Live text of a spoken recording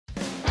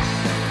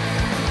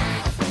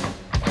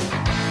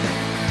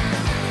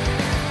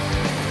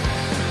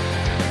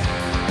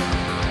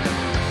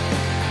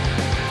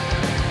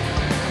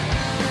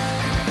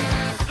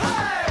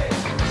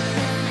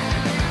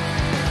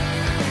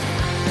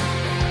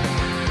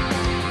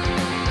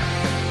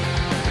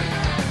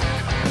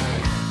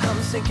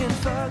looking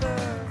further.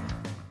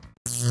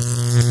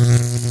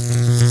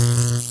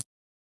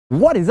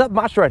 What is up,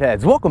 my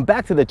shredheads? Welcome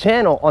back to the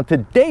channel. On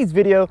today's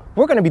video,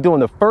 we're going to be doing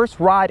the first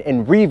ride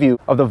and review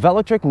of the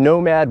Velotric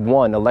Nomad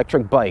 1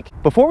 electric bike.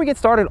 Before we get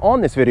started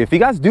on this video, if you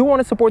guys do want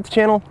to support the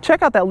channel,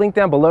 check out that link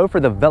down below for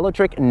the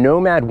Velotric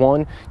Nomad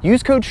 1.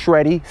 Use code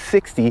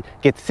SHREDDY60,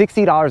 get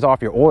 $60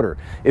 off your order.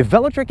 If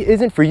Velotric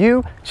isn't for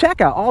you,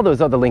 check out all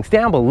those other links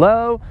down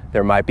below.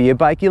 There might be a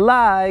bike you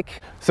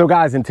like. So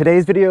guys, in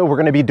today's video, we're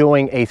going to be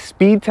doing a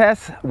speed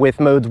test with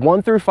modes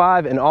 1 through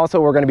 5, and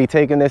also we're going to be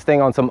taking this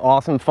thing on some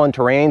awesome fun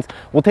terrains.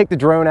 We'll take the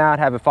drone out,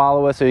 have it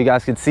follow us so you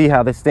guys can see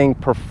how this thing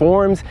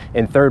performs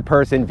in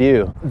third-person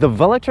view. The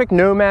Velotric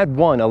Nomad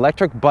 1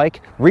 electric bike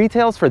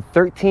retails for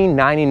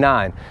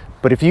 $13.99.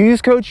 But if you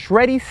use code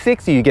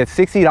SHREDDY60, you get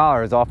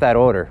 $60 off that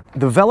order.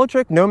 The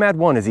Velotric Nomad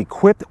 1 is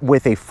equipped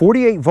with a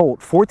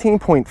 48-volt,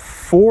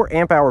 14.4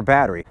 amp-hour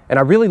battery. And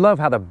I really love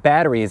how the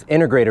battery is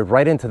integrated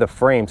right into the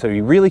frame, so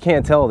you really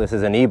can't tell this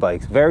is an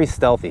e-bike. It's very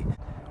stealthy.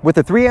 With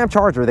the 3 amp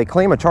charger, they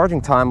claim a charging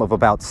time of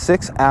about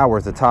 6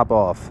 hours to top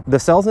off. The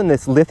cells in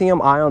this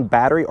lithium-ion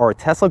battery are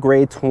Tesla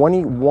grade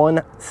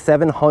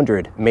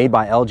 21700 made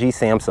by LG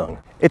Samsung.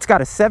 It's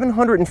got a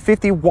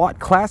 750 watt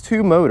class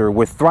 2 motor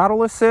with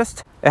throttle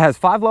assist. It has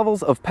 5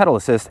 levels of pedal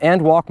assist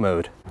and walk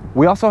mode.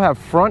 We also have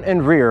front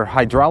and rear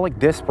hydraulic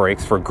disc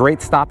brakes for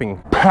great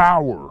stopping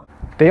power.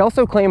 They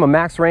also claim a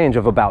max range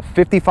of about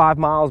 55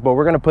 miles, but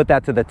we're gonna put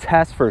that to the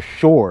test for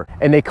sure.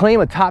 And they claim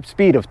a top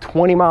speed of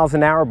 20 miles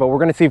an hour, but we're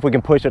gonna see if we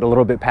can push it a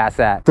little bit past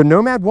that. The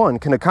Nomad 1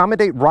 can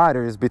accommodate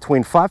riders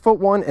between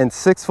 5'1" and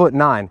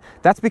 6'9".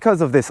 That's because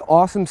of this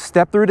awesome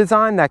step-through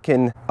design that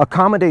can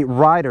accommodate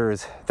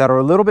riders that are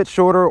a little bit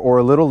shorter or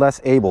a little less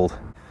abled.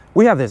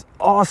 We have this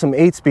awesome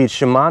 8-speed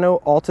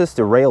Shimano Altus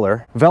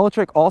derailleur.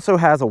 Velotric also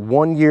has a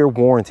 1-year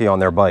warranty on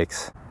their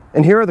bikes.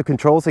 And here are the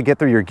controls to get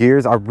through your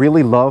gears. I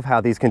really love how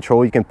these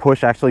control, you can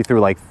push actually through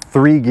like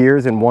 3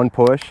 gears in one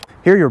push.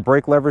 Here are your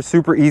brake levers,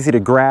 super easy to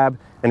grab,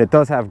 and it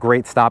does have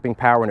great stopping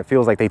power, and it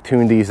feels like they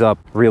tuned these up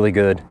really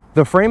good.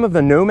 The frame of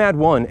the Nomad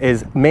 1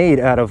 is made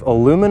out of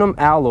aluminum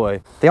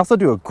alloy. They also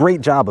do a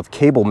great job of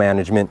cable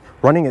management,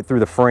 running it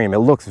through the frame. It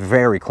looks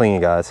very clean,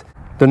 guys.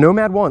 The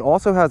Nomad 1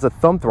 also has a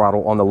thumb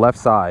throttle on the left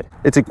side.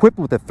 It's equipped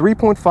with a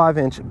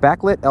 3.5-inch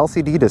backlit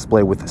LCD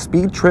display with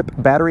speed, trip,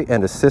 battery,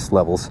 and assist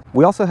levels.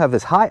 We also have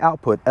this high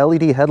output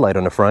LED headlight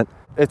on the front.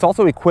 It's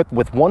also equipped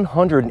with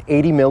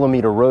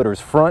 180mm rotors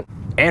front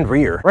and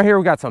rear. Right here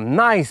we got some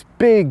nice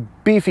big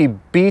beefy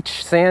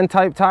beach sand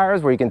type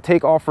tires where you can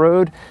take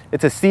off-road.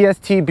 It's a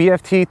CST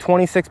BFT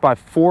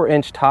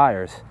 26x4-inch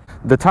tires.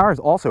 The tires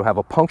also have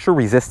a puncture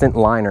resistant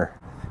liner.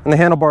 And the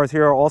handlebars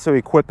here are also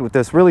equipped with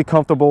this really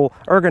comfortable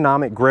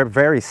ergonomic grip,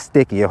 very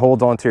sticky. It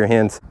holds onto your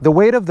hands. The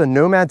weight of the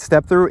Nomad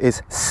step-through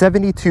is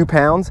 72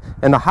 pounds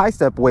and the high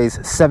step weighs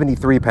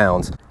 73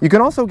 pounds. You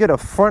can also get a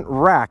front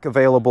rack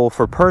available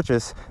for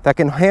purchase that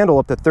can handle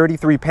up to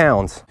 33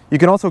 pounds. You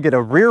can also get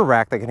a rear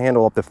rack that can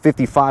handle up to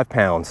 55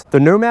 pounds. The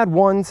Nomad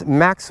 1's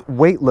max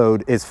weight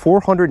load is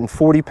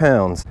 440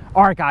 pounds.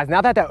 All right, guys, now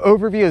that the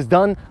overview is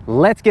done,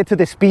 let's get to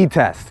the speed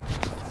test.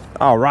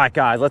 All right,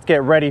 guys, let's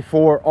get ready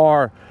for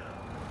our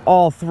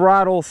all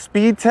throttle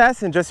speed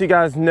test. And just so you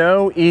guys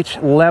know, each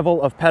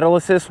level of pedal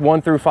assist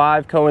 1 through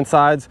 5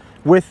 coincides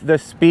with the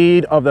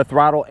speed of the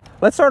throttle.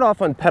 Let's start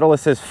off on pedal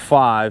assist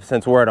 5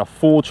 since we're at a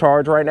full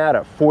charge right now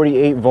at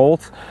 48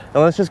 volts,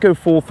 and let's just go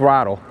full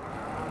throttle,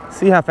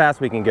 see how fast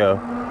we can go.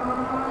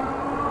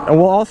 And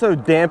we'll also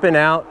dampen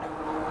out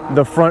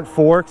the front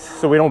forks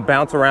so we don't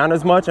bounce around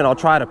as much, and I'll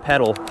try to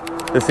pedal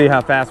to see how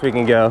fast we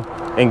can go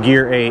in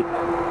gear 8.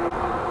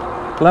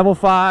 Level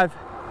 5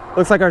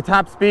 looks like our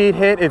top speed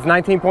hit is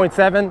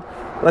 19.7.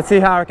 Let's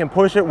see how I can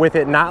push it with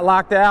it not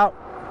locked out.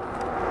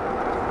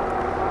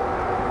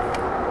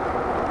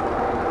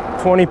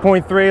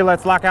 20.3,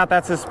 let's lock out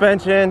that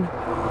suspension.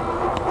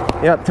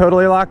 Yep,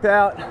 totally locked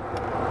out.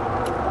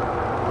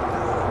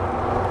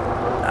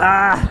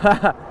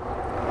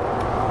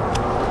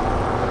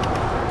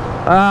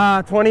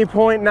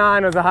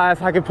 20.9 was the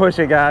highest I could push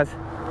it, guys.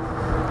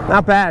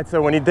 Not bad.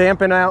 So when you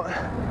dampen out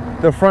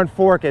the front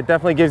fork, it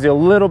definitely gives you a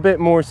little bit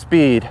more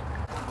speed.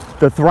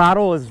 The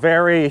throttle is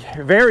very,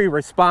 very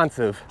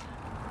responsive.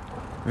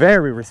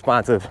 Very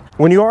responsive.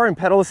 When you are in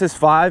pedal assist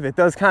 5, it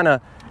does kind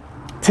of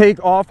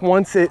take off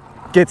once it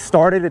gets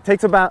started. It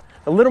takes about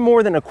a little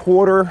more than a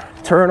quarter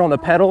turn on the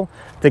pedal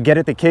to get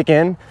it to kick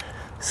in.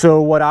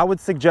 So what I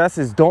would suggest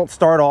is don't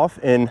start off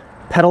in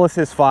pedal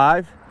assist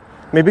 5.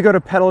 Maybe go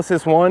to pedal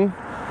assist 1,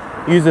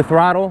 use the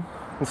throttle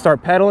and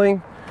start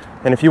pedaling.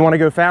 And if you want to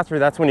go faster,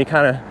 that's when you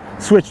kind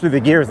of switch through the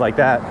gears like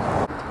that.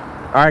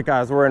 All right,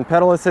 guys, we're in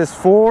pedal assist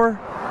 4.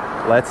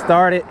 Let's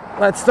start it.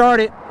 Let's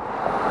start it.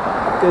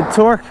 Good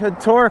torque,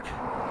 good torque.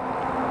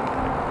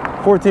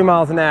 14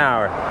 miles an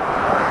hour.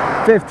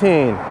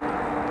 15.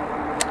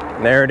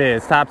 There it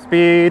is. Top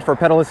speed for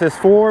pedal assist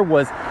 4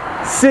 was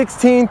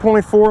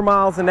 16.4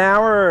 miles an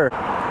hour.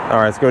 All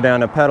right, let's go down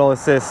to pedal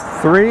assist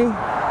 3.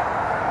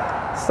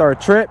 Start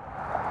trip.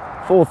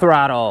 Full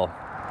throttle.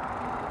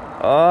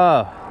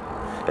 Oh,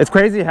 It's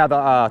crazy how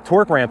the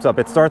torque ramps up.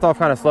 It starts off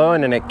kind of slow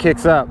and then it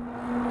kicks up.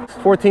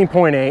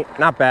 14.8,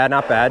 not bad,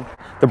 not bad.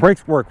 The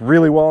brakes work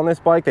really well on this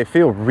bike. They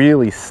feel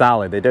really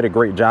solid. They did a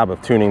great job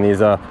of tuning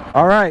these up.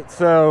 All right,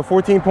 so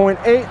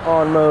 14.8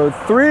 on mode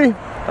 3.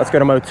 Let's go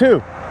to mode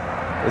 2.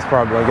 It's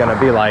probably gonna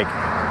be like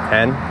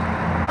 10.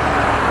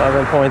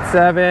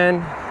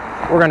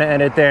 11.7. We're gonna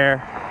end it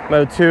there.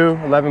 Mode 2,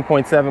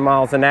 11.7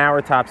 miles an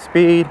hour, top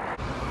speed.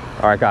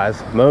 All right,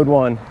 guys, mode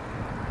 1.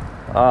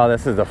 Oh,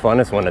 this is the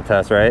funnest one to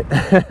test, right?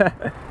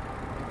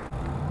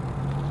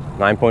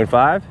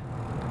 9.5.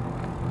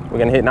 We're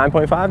gonna hit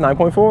 9.5,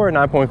 9.4,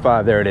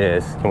 9.5. There it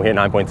is. Can we hit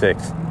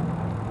 9.6?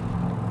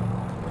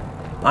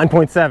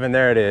 9.7,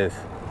 there it is.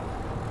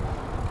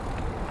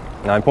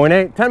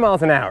 9.8, 10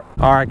 miles an hour.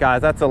 All right,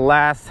 guys, that's the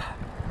last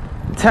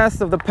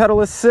test of the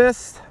pedal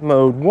assist.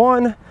 Mode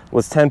 1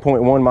 was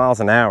 10.1 miles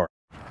an hour.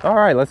 All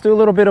right, let's do a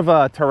little bit of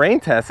a terrain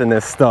test in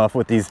this stuff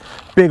with these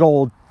big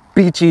old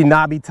beachy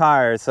knobby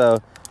tires. So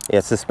yeah,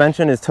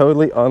 suspension is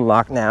totally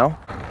unlocked now.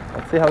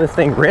 Let's see how this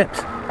thing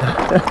grips.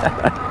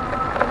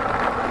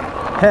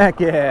 Heck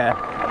yeah.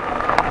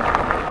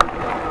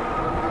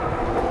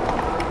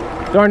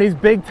 Darn, these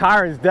big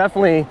tires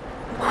definitely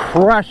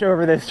crush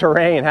over this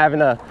terrain,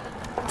 having a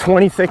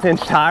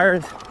 26-inch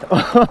tires.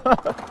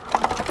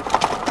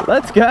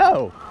 Let's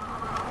go.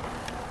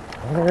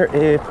 I wonder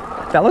if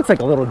that looks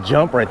like a little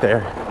jump right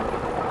there.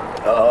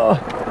 Oh.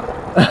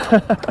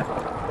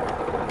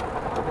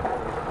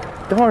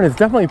 Darn, it's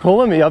definitely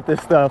pulling me up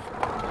this stuff.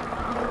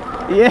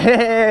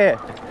 Yeah.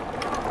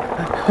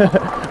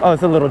 Oh,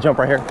 it's a little jump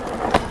right here.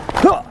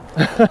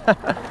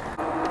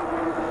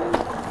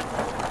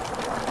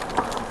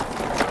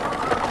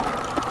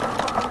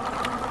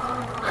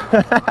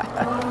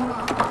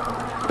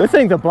 This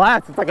thing's a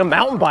blast. It's like a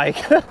mountain bike.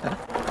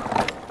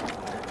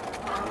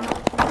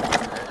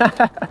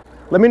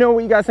 Let me know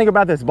what you guys think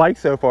about this bike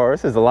so far.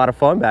 This is a lot of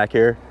fun back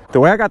here. The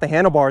way I got the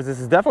handlebars, this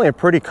is definitely a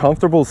pretty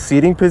comfortable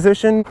seating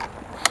position.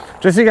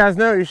 Just so you guys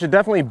know, you should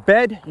definitely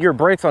bed your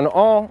brakes on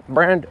all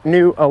brand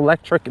new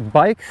electric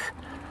bikes.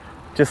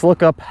 Just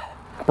look up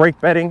brake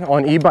bedding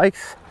on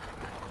e-bikes.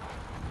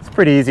 It's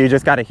pretty easy. You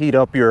just got to heat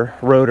up your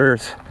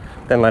rotors,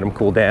 then let them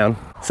cool down.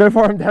 So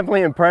far, I'm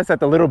definitely impressed at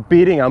the little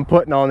beating I'm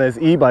putting on this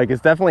e-bike.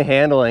 It's definitely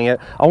handling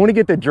it. I want to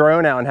get the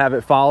drone out and have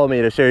it follow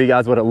me to show you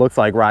guys what it looks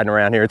like riding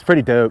around here. It's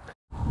pretty dope.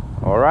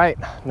 All right,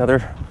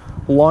 another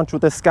launch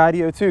with the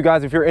Skydio 2.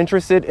 Guys, if you're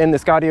interested in the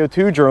Skydio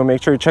 2 drone,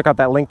 make sure you check out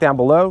that link down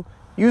below.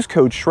 Use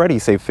code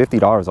SHREDDY, save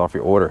 $50 off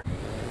your order.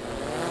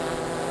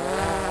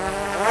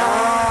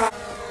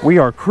 We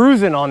are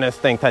cruising on this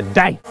thing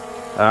today.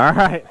 All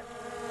right,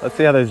 let's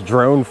see how this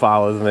drone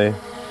follows me.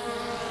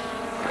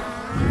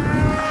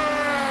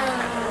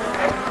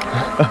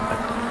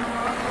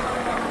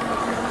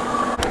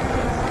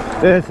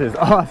 This is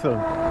awesome.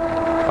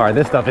 All right,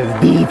 this stuff is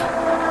deep.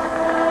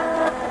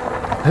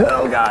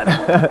 Oh God.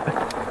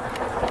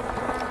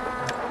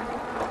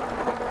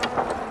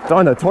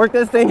 Darn, the torque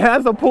this thing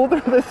has to pull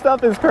through this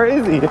stuff is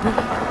crazy.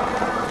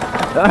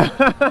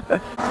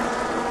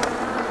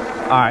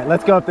 All right,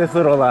 let's go up this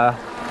little,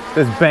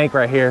 this bank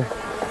right here.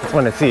 Just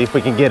want to see if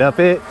we can get up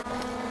it.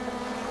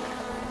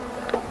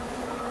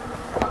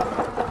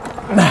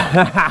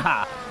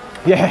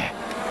 Yeah,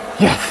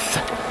 yes.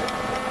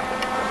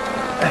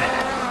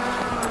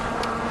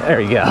 There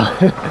you go.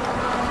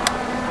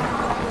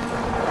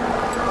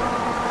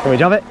 Can we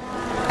jump it?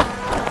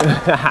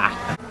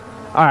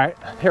 All right,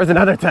 here's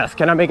another test.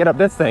 Can I make it up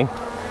this thing?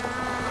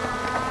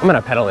 I'm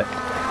gonna pedal it.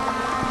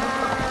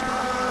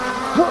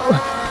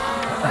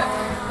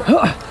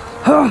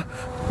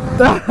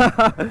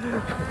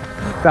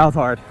 That was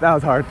hard, that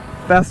was hard.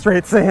 That's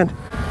straight sand.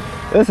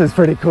 This is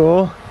pretty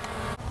cool.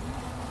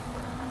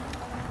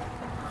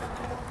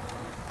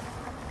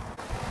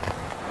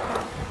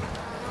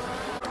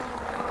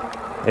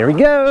 There we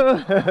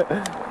go.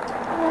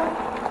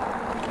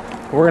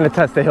 We're gonna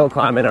test the hill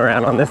climbing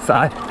around on this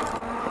side.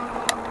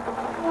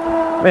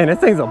 Man, this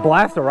thing's a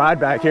blast to ride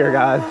back here,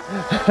 guys.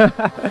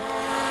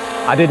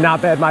 I did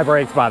not bed my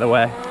brakes, by the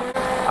way.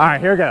 All right,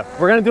 here we go.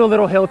 We're gonna do a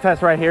little hill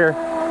test right here.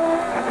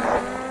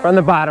 From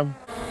the bottom.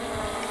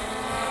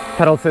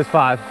 Pedal assist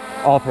 5,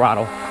 all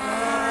throttle.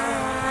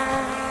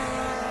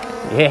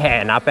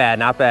 Yeah, not bad,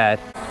 not bad.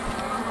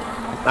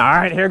 All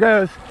right, here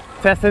goes.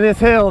 Testing this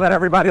hill that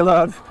everybody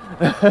loves.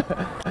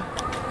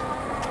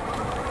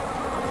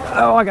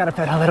 Oh, I gotta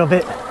pedal a little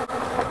bit.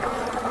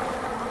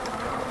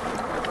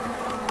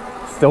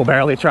 Still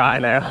barely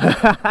trying now.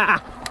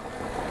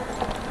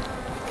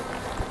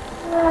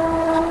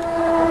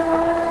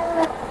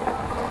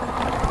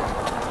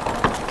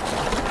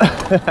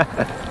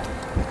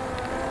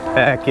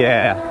 Heck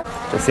yeah.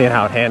 Just seeing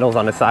how it handles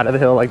on the side of the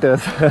hill like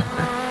this.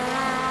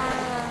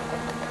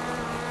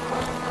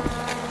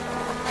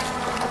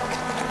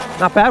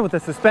 Not bad with the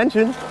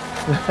suspension.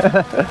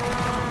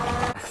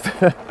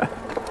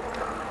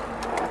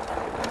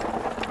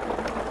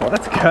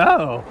 Let's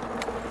go.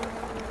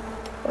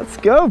 Let's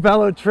go,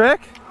 Velotric.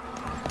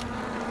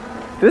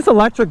 This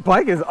electric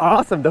bike is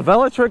awesome. The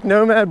Velotric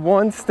Nomad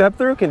 1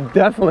 step-thru can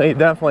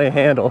definitely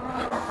handle.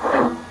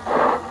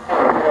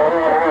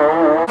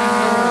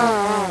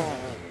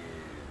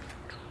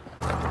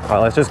 All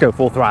right, let's just go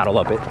full throttle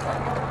up it.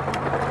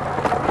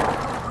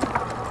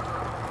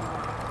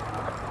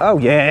 Oh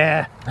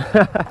yeah.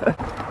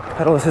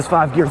 Pedal assist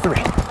 5, gear 3.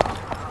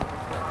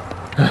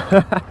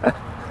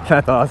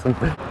 That's awesome.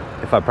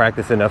 If I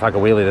practice enough, I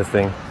can wheelie this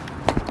thing.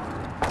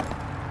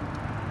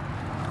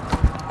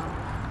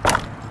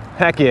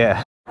 Heck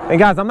yeah. And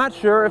guys, I'm not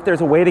sure if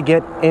there's a way to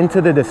get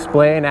into the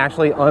display and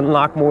actually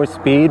unlock more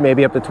speed,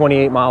 maybe up to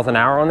 28 miles an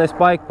hour on this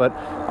bike, but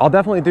I'll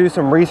definitely do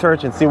some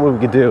research and see what we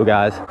can do,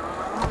 guys.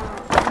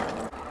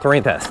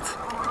 Terrain tests.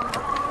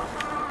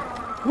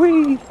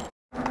 Whee!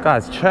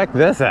 Guys, check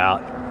this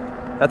out.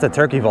 That's a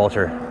turkey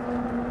vulture.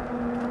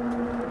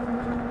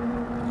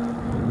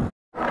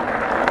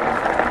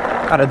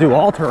 Gotta do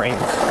all terrains.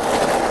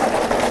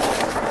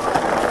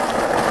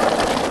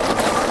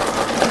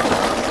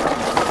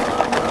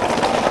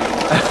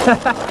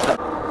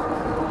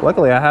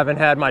 Luckily, I haven't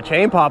had my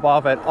chain pop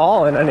off at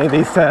all in any of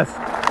these tests.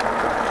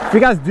 If you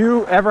guys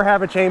do ever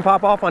have a chain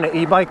pop off on an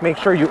e-bike, make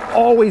sure you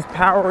always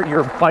power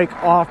your bike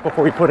off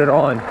before you put it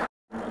on.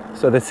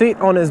 So the seat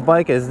on this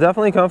bike is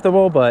definitely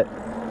comfortable, but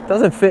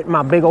doesn't fit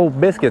my big old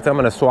biscuits. I'm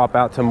gonna swap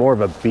out to more of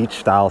a beach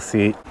style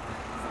seat.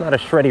 It's not a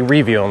shreddy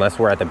review unless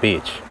we're at the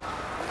beach.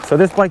 So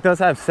this bike does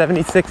have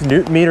 76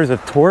 Newton meters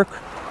of torque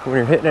when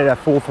you're hitting it at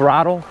full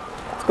throttle.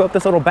 Let's go up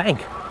this little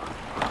bank.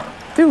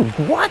 Dude,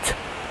 what?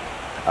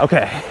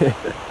 Okay,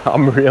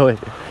 I'm really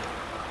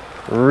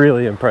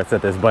impressed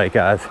at this bike,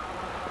 guys.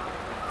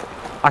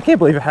 I can't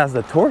believe it has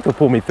the torque to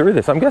pull me through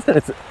this. I'm guessing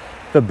it's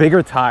the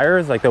bigger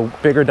tires, like the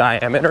bigger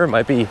diameter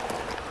might be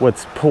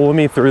what's pulling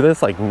me through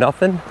this like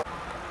nothing.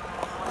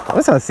 I'm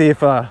just gonna see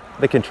if the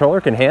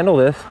controller can handle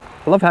this.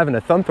 I love having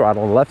a thumb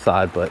throttle on the left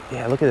side, but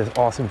yeah, look at this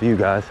awesome view,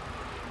 guys.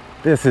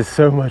 This is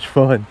so much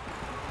fun.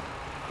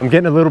 I'm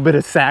getting a little bit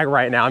of sag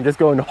right now. I'm just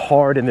going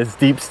hard in this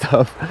deep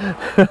stuff.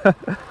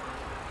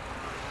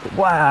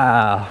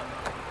 Wow.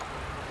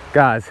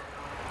 Guys,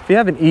 if you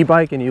have an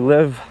e-bike and you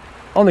live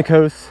on the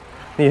coast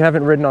and you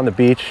haven't ridden on the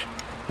beach,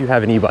 you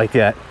haven't e-biked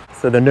yet.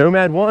 So the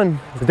Nomad 1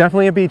 is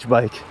definitely a beach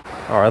bike.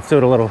 All right, let's do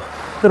a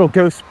little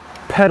ghost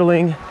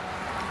pedaling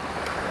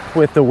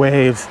with the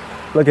waves.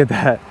 Look at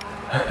that.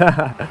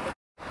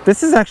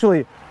 This is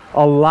actually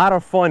a lot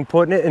of fun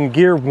putting it in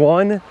gear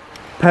 1,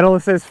 pedal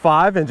assist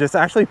 5, and just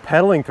actually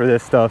pedaling through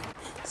this stuff.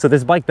 So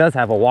this bike does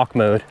have a walk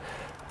mode.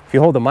 If you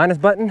hold the minus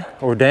button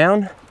or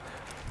down,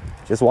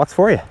 it just walks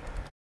for you.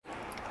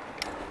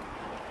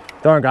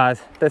 Darn,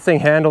 guys, this thing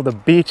handled the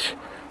beach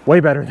way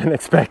better than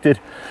expected.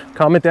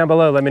 Comment down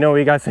below, let me know what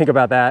you guys think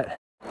about that.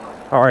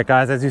 All right,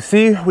 guys, as you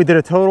see, we did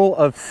a total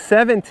of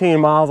 17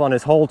 miles on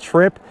this whole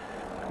trip.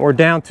 We're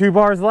down 2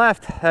 bars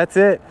left, that's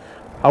it.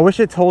 I wish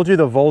it told you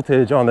the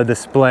voltage on the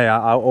display.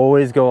 I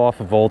always go off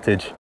of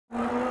voltage.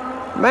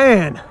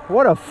 Man,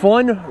 what a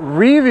fun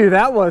review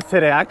that was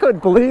today. I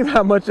couldn't believe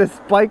how much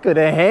this bike could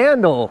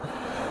handle.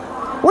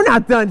 We're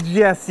not done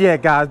just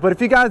yet, guys, but if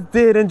you guys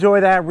did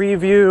enjoy that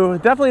review,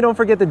 definitely don't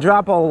forget to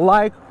drop a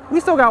like. We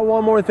still got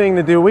one more thing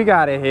to do. We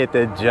gotta hit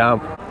the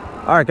jump.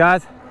 All right,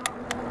 guys,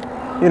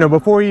 you know,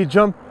 before you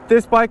jump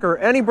this bike or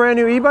any brand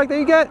new e-bike that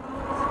you get,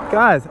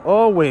 guys,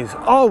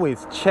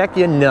 always check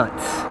your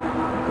nuts.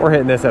 We're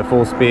hitting this at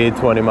full speed,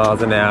 20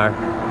 miles an hour.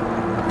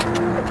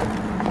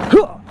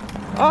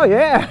 Oh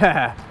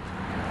yeah.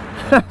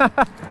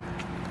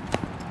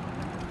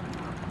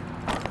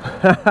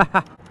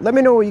 Let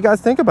me know what you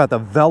guys think about the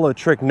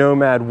Velotric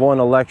Nomad 1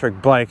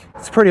 electric bike.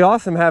 It's pretty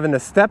awesome having the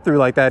step through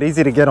like that,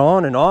 easy to get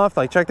on and off.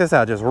 Like, check this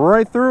out, just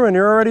right through and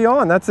you're already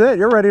on. That's it,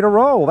 you're ready to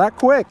roll that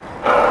quick.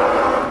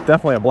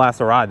 Definitely a blast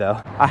to ride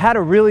though. I had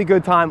a really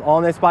good time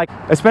on this bike,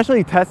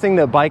 especially testing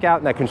the bike out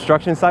in that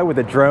construction site with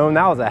the drone.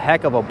 That was a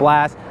heck of a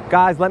blast.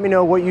 Guys, let me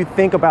know what you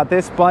think about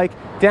this bike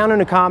down in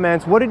the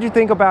comments. What did you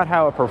think about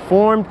how it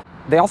performed?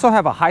 They also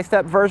have a high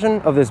step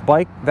version of this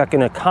bike that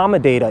can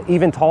accommodate an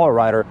even taller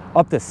rider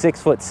up to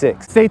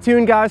 6'6". Stay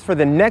tuned, guys, for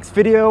the next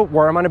video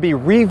where I'm going to be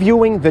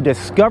reviewing the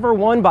Discover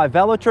 1 by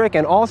Velotric,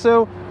 and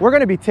also we're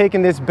going to be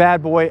taking this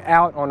bad boy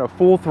out on a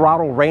full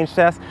throttle range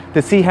test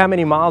to see how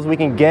many miles we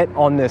can get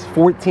on this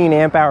 14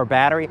 amp hour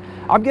battery.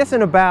 I'm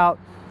guessing about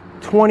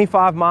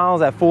 25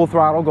 miles at full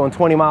throttle, going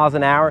 20 miles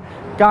an hour.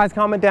 Guys,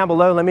 comment down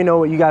below, let me know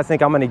what you guys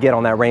think I'm gonna get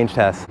on that range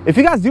test. If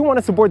you guys do want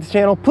to support this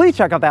channel, please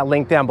check out that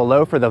link down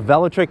below for the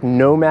Velotric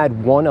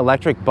Nomad 1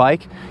 electric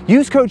bike.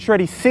 Use code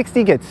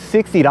SHREDDY60, get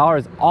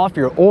 $60 off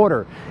your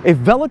order. If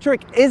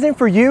Velotric isn't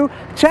for you,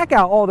 check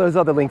out all those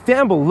other links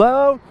down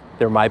below.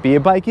 There might be a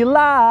bike you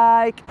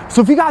like.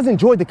 So if you guys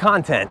enjoyed the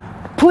content,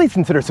 please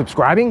consider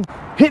subscribing,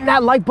 hitting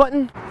that like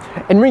button,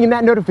 and ringing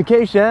that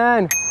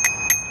notification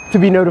to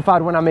be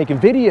notified when I'm making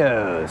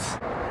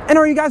videos. And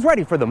are you guys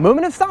ready for the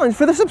moment of silence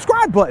for the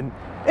subscribe button?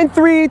 In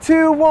 3,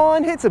 2,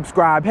 1, hit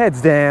subscribe,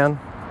 heads down.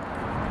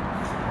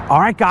 All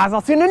right, guys, I'll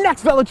see you in the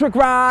next Velotric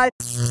ride.